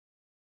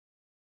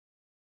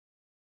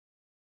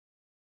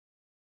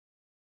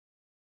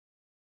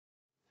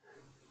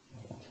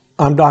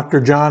I'm Dr.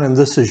 John, and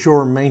this is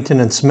your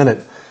Maintenance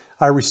Minute.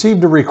 I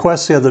received a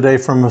request the other day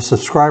from a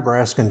subscriber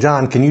asking,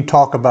 John, can you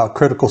talk about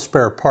critical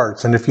spare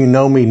parts? And if you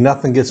know me,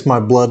 nothing gets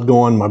my blood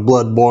going, my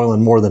blood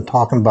boiling more than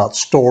talking about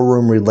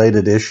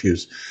storeroom-related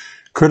issues.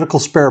 Critical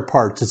spare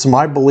parts. It's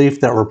my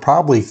belief that we're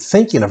probably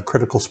thinking of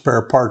critical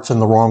spare parts in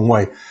the wrong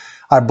way.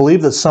 I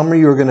believe that some of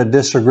you are going to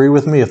disagree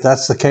with me. If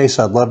that's the case,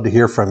 I'd love to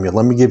hear from you.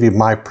 Let me give you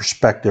my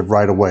perspective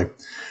right away.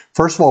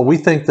 First of all, we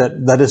think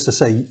that is to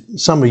say,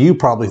 some of you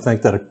probably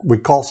think that we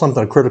call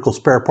something a critical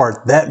spare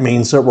part. That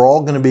means that we're all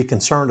going to be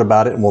concerned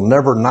about it and we'll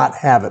never not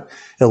have it.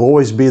 It'll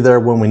always be there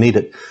when we need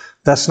it.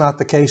 That's not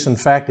the case. In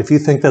fact, if you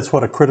think that's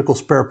what a critical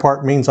spare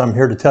part means, I'm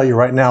here to tell you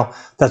right now,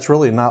 that's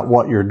really not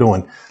what you're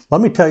doing.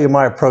 Let me tell you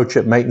my approach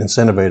at Maintenance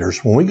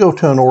Innovators. When we go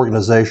to an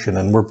organization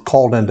and we're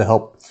called in to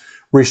help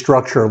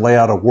restructure or lay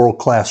out a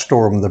world-class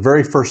storeroom, the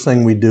very first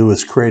thing we do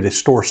is create a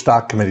store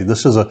stock committee.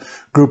 This is a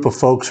group of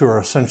folks who are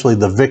essentially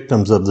the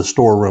victims of the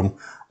storeroom.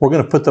 We're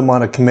going to put them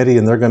on a committee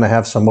and they're going to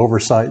have some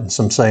oversight and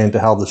some say into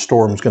how the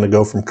storeroom is going to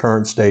go from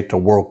current state to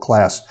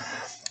world-class.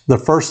 The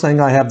first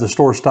thing I have the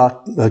store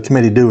stock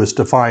committee do is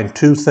define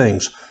two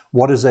things.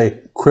 What is a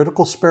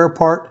critical spare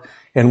part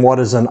and what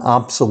is an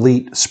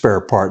obsolete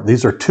spare part?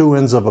 These are two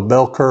ends of a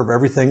bell curve.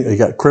 Everything, you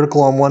got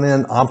critical on one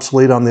end,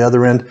 obsolete on the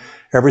other end.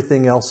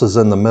 Everything else is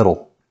in the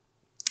middle.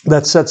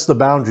 That sets the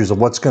boundaries of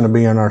what's going to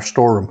be in our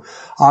storeroom.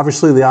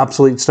 Obviously, the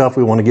obsolete stuff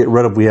we want to get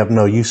rid of, we have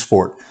no use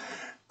for it.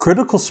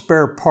 Critical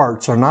spare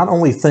parts are not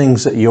only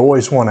things that you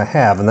always want to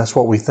have, and that's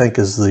what we think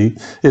is the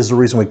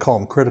reason we call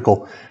them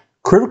critical.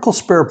 Critical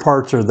spare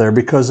parts are there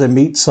because they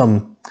meet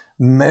some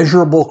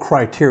measurable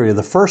criteria.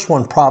 The first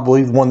one,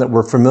 probably the one that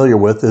we're familiar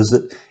with, is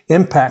it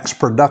impacts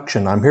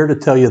production. I'm here to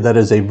tell you that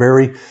is a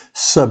very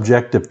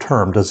subjective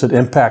term. Does it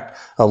impact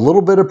a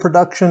little bit of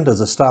production?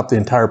 Does it stop the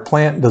entire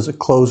plant? Does it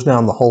close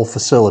down the whole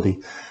facility?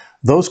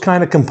 Those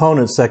kind of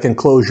components that can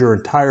close your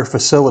entire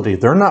facility,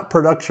 they're not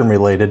production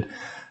related.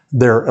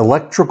 They're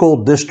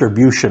electrical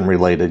distribution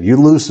related. You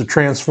lose the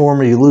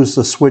transformer, you lose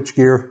the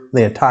switchgear,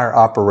 the entire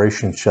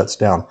operation shuts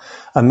down.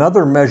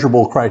 Another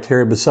measurable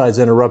criteria besides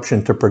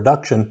interruption to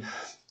production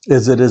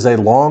is it is a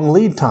long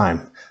lead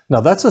time.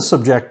 Now that's a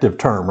subjective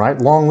term, right?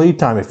 Long lead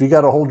time. If you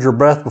got to hold your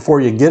breath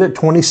before you get it,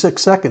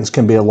 26 seconds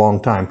can be a long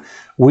time.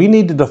 We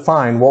need to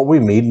define what we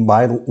mean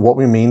by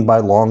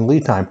long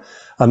lead time.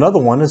 Another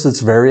one is it's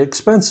very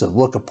expensive.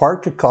 Look, a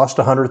part could cost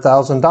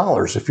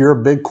 $100,000. If you're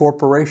a big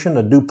corporation,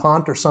 a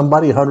DuPont or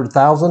somebody,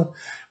 $100,000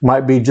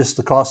 might be just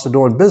the cost of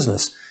doing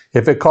business.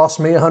 If it costs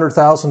me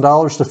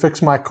 $100,000 to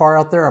fix my car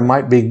out there, I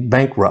might be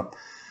bankrupt.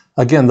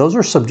 Again, those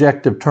are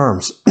subjective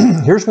terms.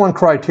 Here's one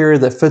criteria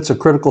that fits a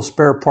critical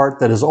spare part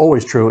that is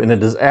always true, and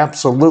it is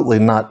absolutely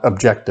not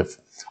objective,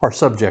 or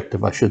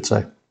subjective, I should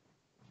say.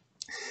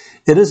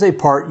 It is a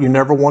part you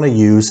never want to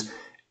use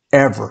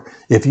ever.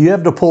 If you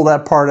have to pull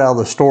that part out of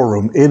the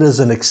storeroom, it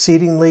is an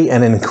exceedingly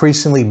and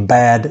increasingly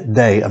bad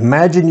day.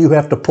 Imagine you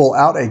have to pull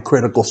out a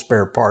critical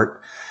spare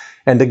part,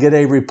 and to get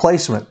a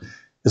replacement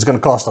is going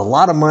to cost a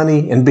lot of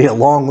money and be a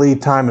long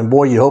lead time, and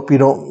boy, you hope you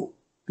don't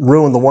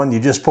ruin the one you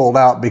just pulled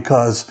out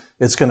because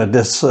it's going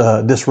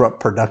to disrupt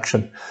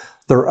production.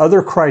 There are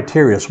other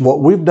criteria.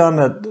 What we've done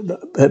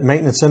at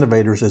Maintenance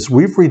Innovators is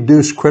we've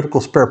reduced critical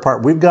spare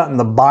part. We've gotten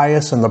the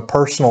bias and the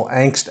personal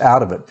angst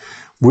out of it.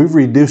 We've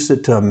reduced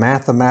it to a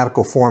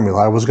mathematical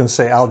formula. I was going to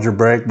say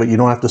algebraic, but you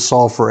don't have to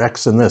solve for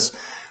X in this.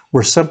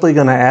 We're simply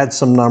going to add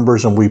some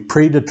numbers and we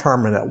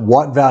predetermine at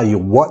what value,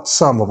 what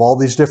sum of all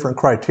these different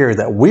criteria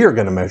that we are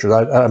going to measure.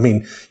 I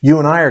mean, you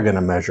and I are going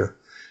to measure.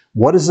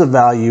 What is the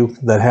value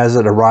that has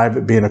it arrive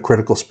at being a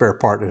critical spare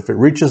part? If it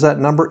reaches that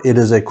number, it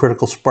is a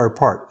critical spare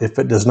part. If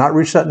it does not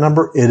reach that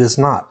number, it is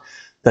not.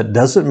 That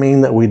doesn't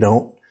mean that we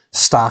don't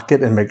stock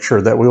it and make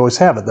sure that we always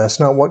have it. That's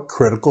not what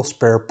critical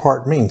spare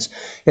part means.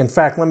 In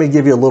fact, let me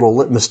give you a little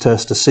litmus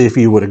test to see if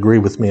you would agree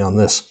with me on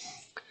this.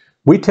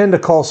 We tend to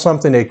call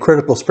something a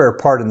critical spare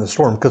part in the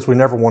storm because we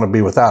never want to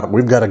be without it.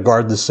 We've got to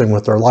guard this thing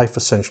with our life,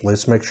 essentially.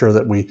 Let's make sure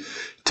that we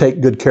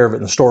take good care of it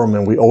in the storm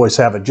and we always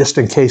have it just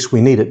in case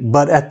we need it.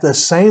 But at the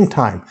same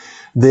time,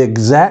 the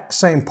exact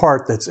same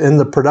part that's in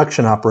the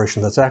production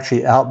operation that's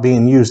actually out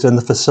being used in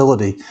the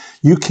facility,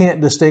 you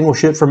can't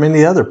distinguish it from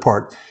any other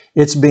part.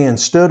 It's being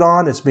stood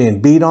on, it's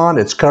being beat on,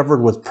 it's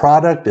covered with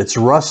product, it's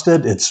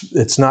rusted,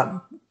 it's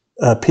not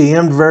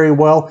PM'd very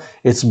well,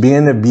 it's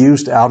being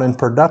abused out in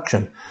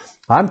production.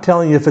 I'm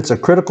telling you, if it's a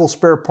critical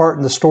spare part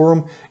in the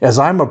storeroom, as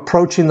I'm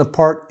approaching the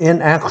part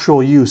in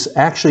actual use,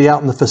 actually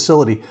out in the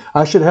facility,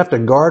 I should have to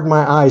guard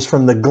my eyes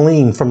from the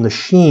gleam, from the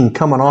sheen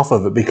coming off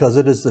of it, because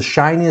it is the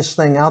shiniest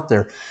thing out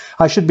there.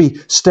 I should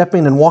be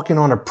stepping and walking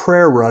on a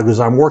prayer rug as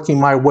I'm working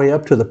my way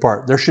up to the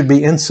part. There should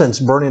be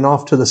incense burning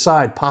off to the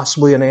side,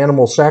 possibly an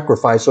animal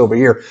sacrifice over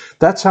here.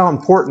 That's how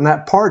important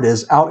that part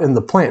is out in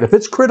the plant. If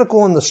it's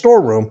critical in the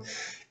storeroom,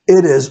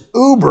 it is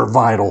uber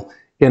vital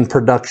in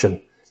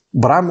production.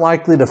 But I'm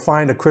likely to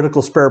find a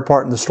critical spare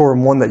part in the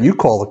storeroom, one that you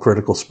call a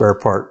critical spare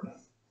part.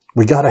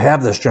 We got to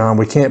have this, John.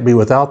 We can't be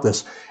without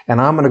this.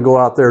 And I'm going to go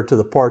out there to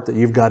the part that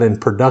you've got in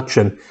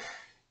production,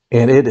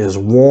 and it is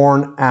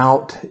worn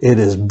out. It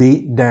is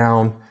beat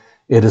down.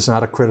 It is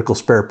not a critical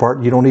spare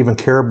part. You don't even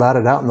care about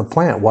it out in the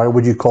plant. Why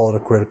would you call it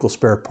a critical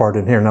spare part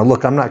in here? Now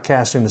look, I'm not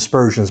casting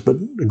aspersions, but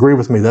agree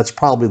with me, that's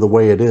probably the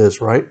way it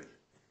is, right?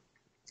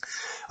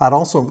 I'd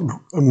also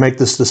make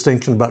this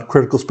distinction about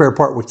critical spare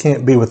part. We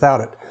can't be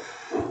without it.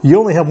 You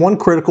only have one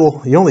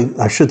you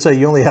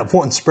only have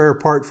one spare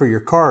part for your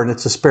car, and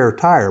it's a spare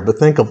tire. But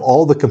think of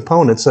all the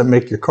components that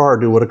make your car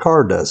do what a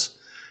car does.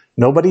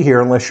 Nobody here,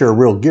 unless you're a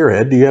real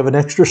gearhead, do you have an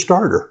extra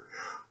starter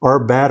or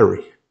a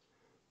battery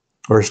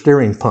or a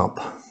steering pump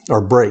or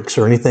brakes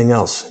or anything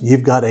else?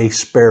 You've got a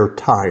spare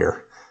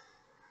tire.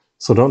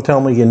 So don't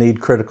tell me you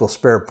need critical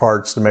spare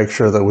parts to make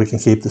sure that we can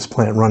keep this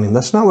plant running.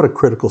 That's not what a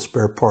critical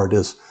spare part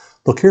is.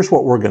 Look, here's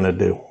what we're going to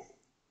do.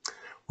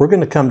 We're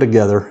going to come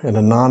together in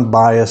a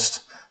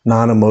non-biased,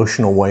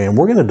 non-emotional way, and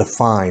we're going to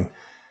define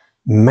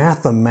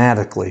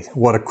mathematically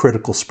what a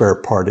critical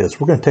spare part is.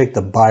 We're going to take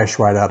the bias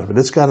right out of it.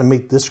 It's got to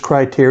meet this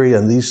criteria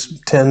and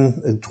these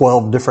 10 and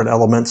 12 different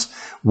elements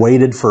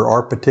weighted for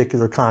our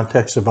particular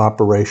context of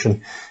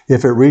operation.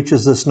 If it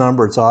reaches this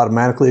number, it's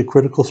automatically a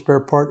critical spare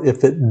part.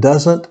 If it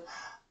doesn't,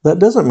 that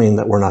doesn't mean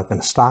that we're not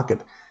going to stock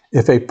it.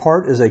 If a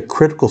part is a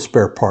critical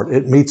spare part,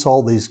 it meets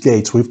all these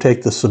gates. We've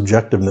taken the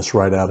subjectiveness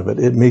right out of it.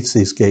 It meets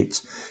these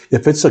gates.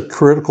 If it's a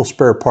critical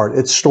spare part,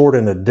 it's stored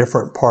in a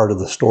different part of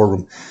the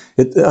storeroom,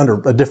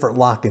 under a different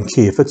lock and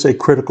key. If it's a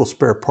critical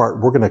spare part,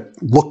 we're going to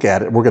look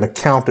at it, we're going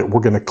to count it,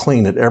 we're going to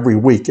clean it every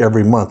week,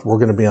 every month. We're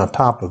going to be on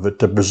top of it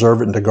to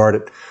preserve it and to guard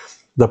it.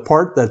 The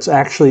part that's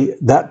actually,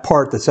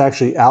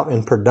 out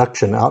in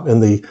production, out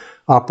in the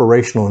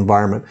operational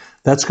environment,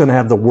 that's going to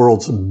have the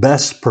world's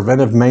best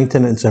preventive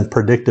maintenance and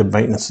predictive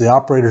maintenance. The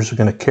operators are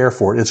going to care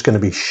for it. It's going to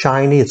be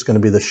shiny. It's going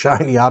to be the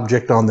shiny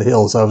object on the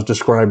hill, as I was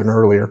describing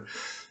earlier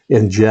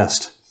in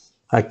jest.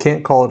 I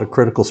can't call it a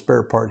critical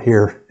spare part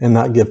here and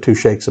not give two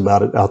shakes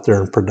about it out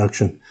there in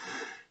production.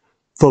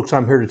 Folks,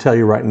 I'm here to tell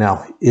you right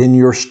now, in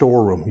your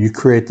storeroom, you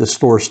create the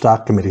store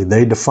stock committee.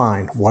 They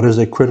define what is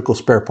a critical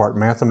spare part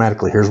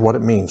mathematically. Here's what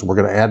it means. We're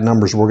going to add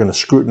numbers. We're going to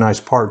scrutinize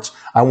parts.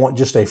 I want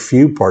just a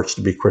few parts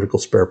to be critical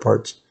spare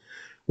parts.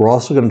 We're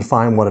also going to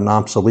define what an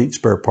obsolete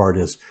spare part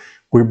is.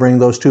 We bring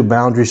those two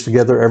boundaries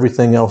together.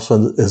 Everything else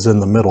is in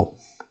the middle.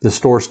 The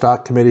store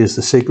stock committee is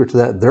the secret to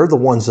that. They're the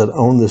ones that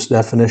own this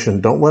definition.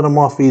 Don't let them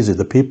off easy.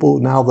 The people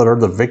now that are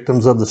the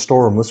victims of the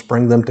storeroom, let's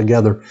bring them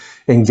together,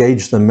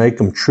 engage them, make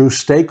them true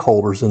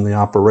stakeholders in the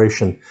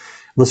operation.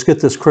 Let's get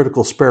this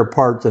critical spare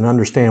part and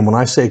understand when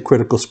I say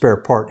critical spare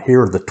part,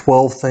 here are the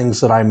 12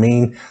 things that I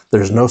mean.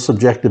 There's no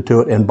subjective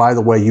to it. And by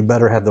the way, you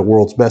better have the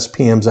world's best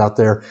PMs out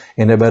there,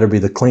 and it better be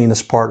the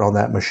cleanest part on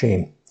that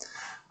machine.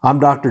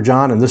 I'm Dr.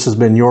 John, and this has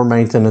been your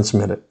Maintenance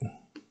Minute.